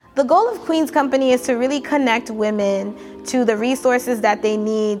The goal of Queen's Company is to really connect women to the resources that they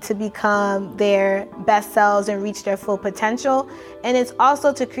need to become their best selves and reach their full potential. And it's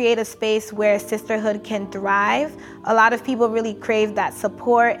also to create a space where sisterhood can thrive. A lot of people really crave that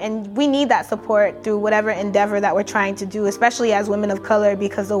support, and we need that support through whatever endeavor that we're trying to do, especially as women of color,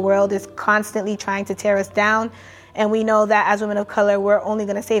 because the world is constantly trying to tear us down. And we know that as women of color, we're only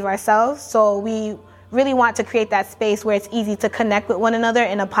going to save ourselves. So we really want to create that space where it's easy to connect with one another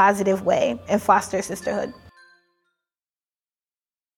in a positive way and foster sisterhood.